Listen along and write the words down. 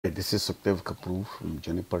This is Sukhdev Kapoor from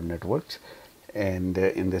Juniper Networks, and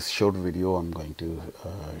in this short video I'm going to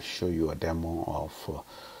show you a demo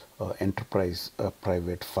of enterprise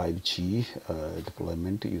private 5G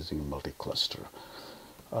deployment using multi-cluster.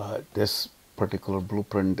 This particular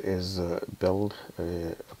blueprint is built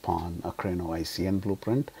upon Akraino ICN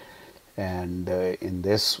blueprint, and in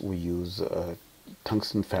this we use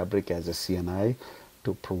tungsten fabric as a CNI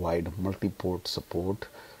to provide multi-port support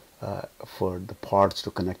for the parts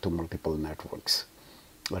to connect to multiple networks.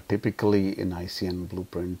 Typically in ICN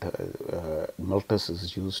blueprint, Multus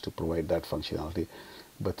is used to provide that functionality,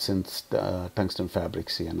 but since the tungsten fabric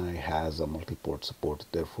CNI has a multi-port support,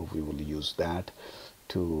 therefore we will use that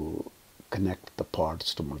to connect the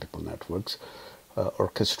parts to multiple networks.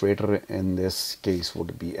 Orchestrator in this case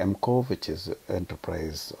would be EMCO, which is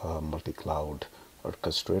Enterprise Multi-Cloud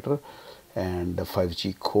Orchestrator, and the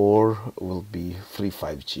 5G core will be free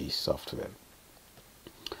 5G software.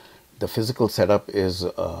 The physical setup is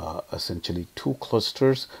essentially two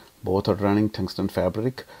clusters. Both are running tungsten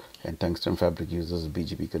fabric, and tungsten fabric uses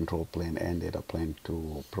BGP control plane and data plane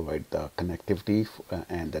to provide the connectivity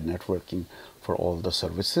and the networking for all the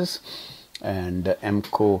services. And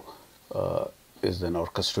EMCO is an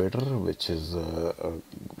orchestrator which is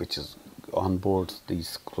onboards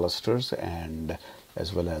these clusters and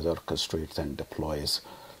as well as orchestrates and deploys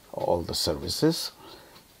all the services.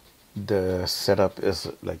 The setup is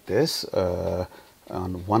like this.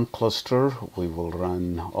 On one cluster we will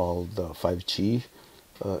run all the 5G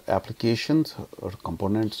applications or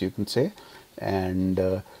components, you can say,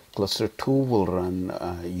 and cluster 2 will run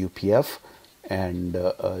UPF and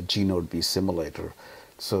G-Node B simulator.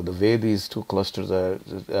 So the way these two clusters are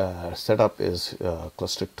set up is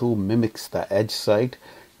cluster 2 mimics the edge site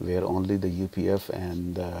where only the UPF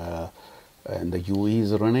and the UE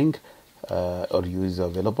is running or UE is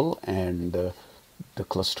available, and the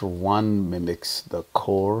cluster 1 mimics the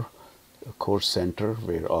core center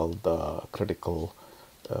where all the critical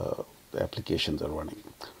applications are running.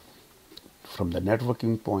 From the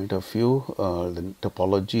networking point of view, the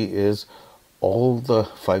topology is all the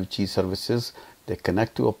 5G services, they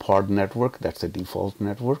connect to a pod network, that's a default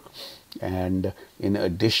network, and in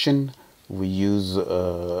addition we use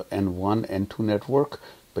N1, N2 network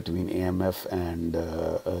between AMF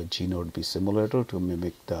and G-Node B simulator to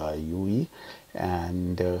mimic the UE,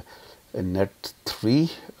 and Net 3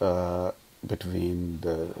 between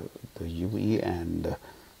the UE and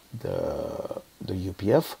the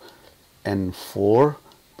UPF, N4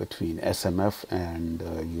 between SMF and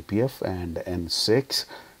UPF, and N6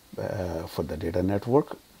 for the data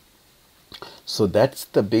network. So that's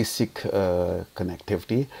the basic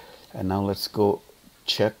connectivity. And now let's go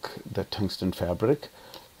check the tungsten fabric,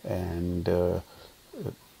 and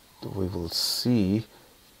we will see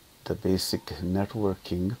the basic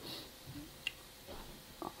networking.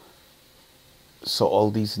 So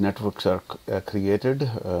all these networks are created.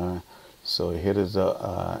 So here is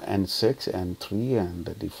a N6, N3, and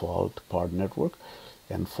the default pod network,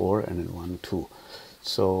 N4, and N1, 2.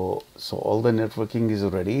 So all the networking is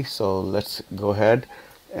ready. So let's go ahead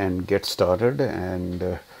and get started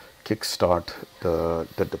and kickstart the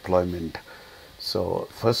deployment. So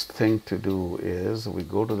first thing to do is we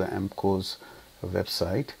go to the EMCO's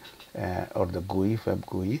website or the GUI, web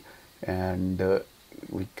GUI, and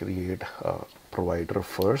we create a provider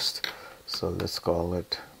first. So let's call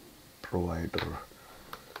it provider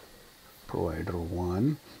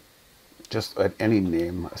 1, just at any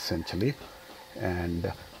name essentially.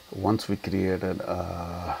 And once we created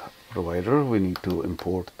a provider, we need to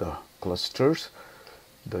import the clusters,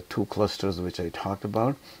 the two clusters which I talked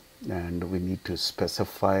about, and we need to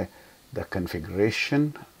specify the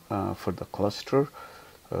configuration for the cluster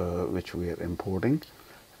which we are importing,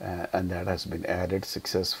 and that has been added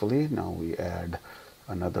successfully. Now we add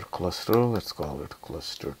another cluster, let's call it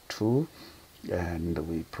cluster 2, and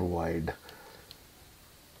we provide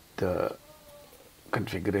the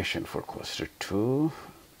configuration for cluster 2,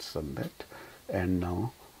 submit, and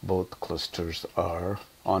now both clusters are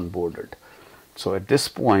onboarded. So at this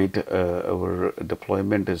point our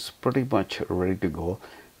deployment is pretty much ready to go.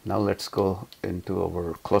 Now let's go into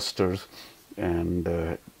our clusters and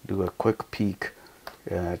do a quick peek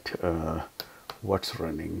at what's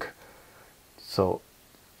running. So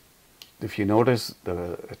if you notice,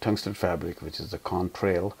 the tungsten fabric, which is the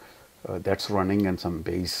contrail, that's running, and some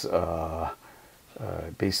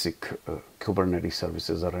basic Kubernetes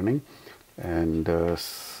services are running, and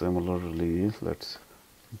similarly let's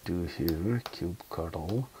do here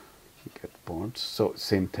kubectl get pods. So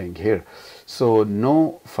same thing here. So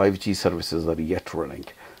no 5G services are yet running,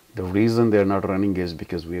 The reason they're not running is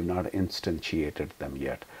because we have not instantiated them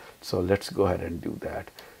yet. So let's go ahead and do that.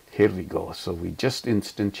 Here we go. So we just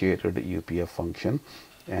instantiated the UPF function,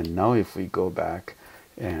 and now if we go back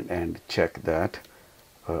and check that,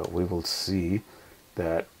 we will see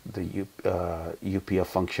that the UPF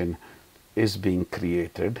function is being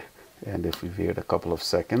created, and if we wait a couple of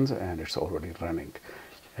seconds, and it's already running.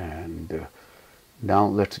 And now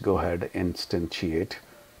let's go ahead and instantiate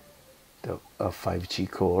the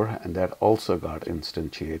 5G core, and that also got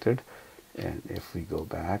instantiated. And if we go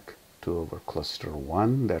back to our cluster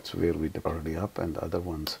 1, that's where we already up, and the other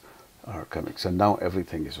ones are coming. So now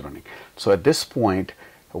everything is running. So at this point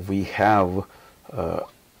we have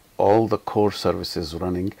all the core services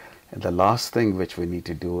running, and the last thing which we need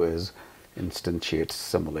to do is instantiate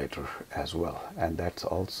simulator as well, and that's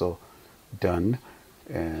also done.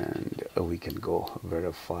 And we can go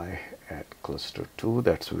verify at cluster 2.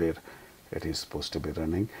 That's where it is supposed to be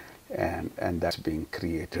running, and that's being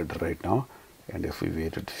created right now. And if we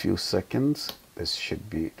waited a few seconds, this should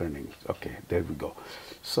be running. Okay, there we go.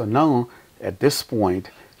 So now at this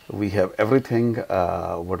point we have everything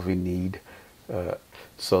what we need.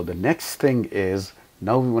 So the next thing is,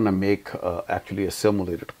 now we want to make actually a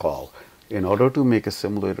simulated call. In order to make a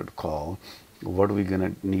simulated call, what we're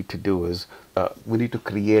going to need to do is we need to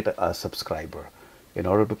create a subscriber. In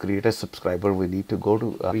order to create a subscriber, we need to go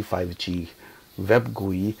to 5G web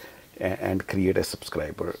GUI and create a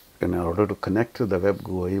subscriber. In order to connect to the web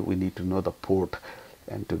GUI, we need to know the port,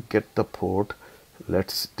 and to get the port,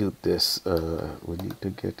 let's do this. We need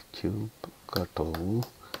to get kubectl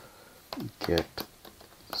get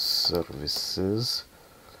services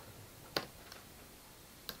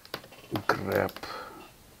grep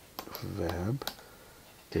web.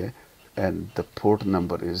 Okay, and the port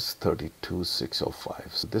number is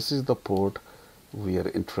 32605. So this is the port we are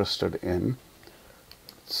interested in.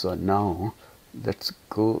 So now let's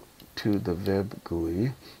go to the web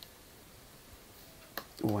GUI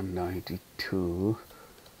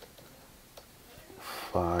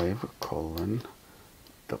 192.5 :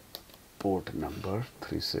 the port number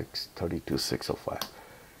 32605.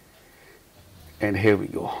 And here we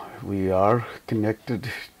go. We are connected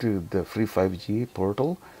to the free 5G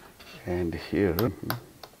portal, and here,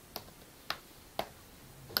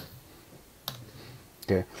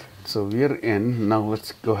 okay, so we are in. Now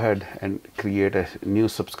let's go ahead and create a new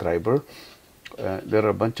subscriber. There are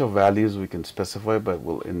a bunch of values we can specify, but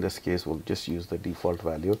in this case we'll just use the default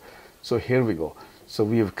value. So here we go. So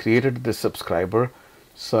we have created the subscriber.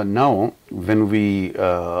 So now when we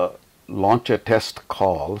launch a test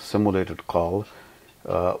call, simulated call,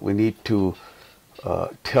 we need to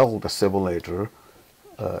tell the simulator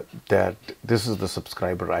that this is the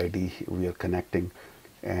subscriber ID we are connecting.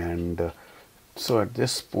 And so at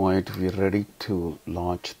this point we're ready to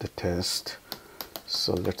launch the test.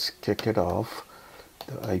 So let's kick it off.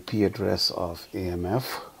 The IP address of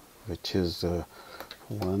AMF, which is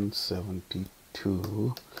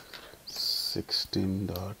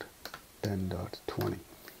 172.16.10.20.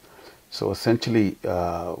 So essentially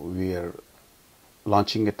we are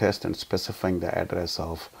launching a test and specifying the address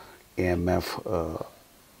of AMF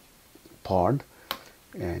pod,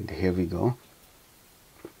 and here we go.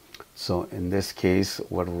 So in this case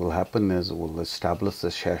what will happen is we'll establish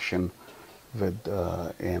the session with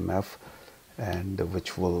AMF, and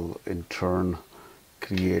which will in turn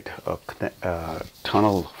create a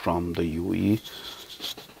tunnel from the UE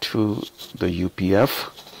to the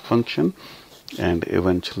UPF function, and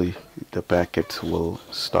eventually the packets will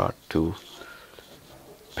start to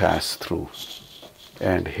pass through.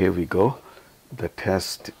 And here we go. The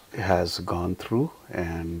test has gone through,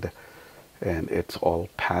 and it's all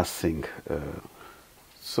passing.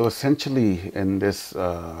 So essentially in this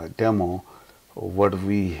demo, what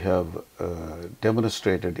we have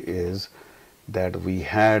demonstrated is that we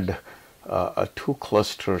had a two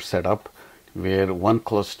cluster setup, where one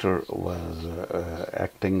cluster was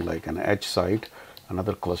acting like an edge site,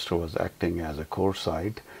 another cluster was acting as a core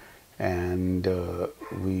site, and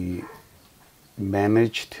we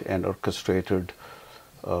managed and orchestrated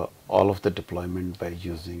all of the deployment by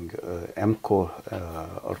using EMCO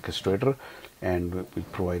orchestrator, and we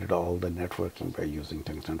provided all the networking by using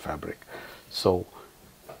Tungsten Fabric. So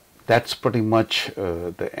that's pretty much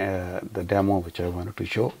the demo which I wanted to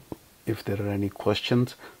show. If there are any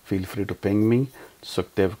questions, feel free to ping me,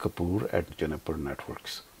 Sukhdev Kapoor at Juniper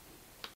Networks.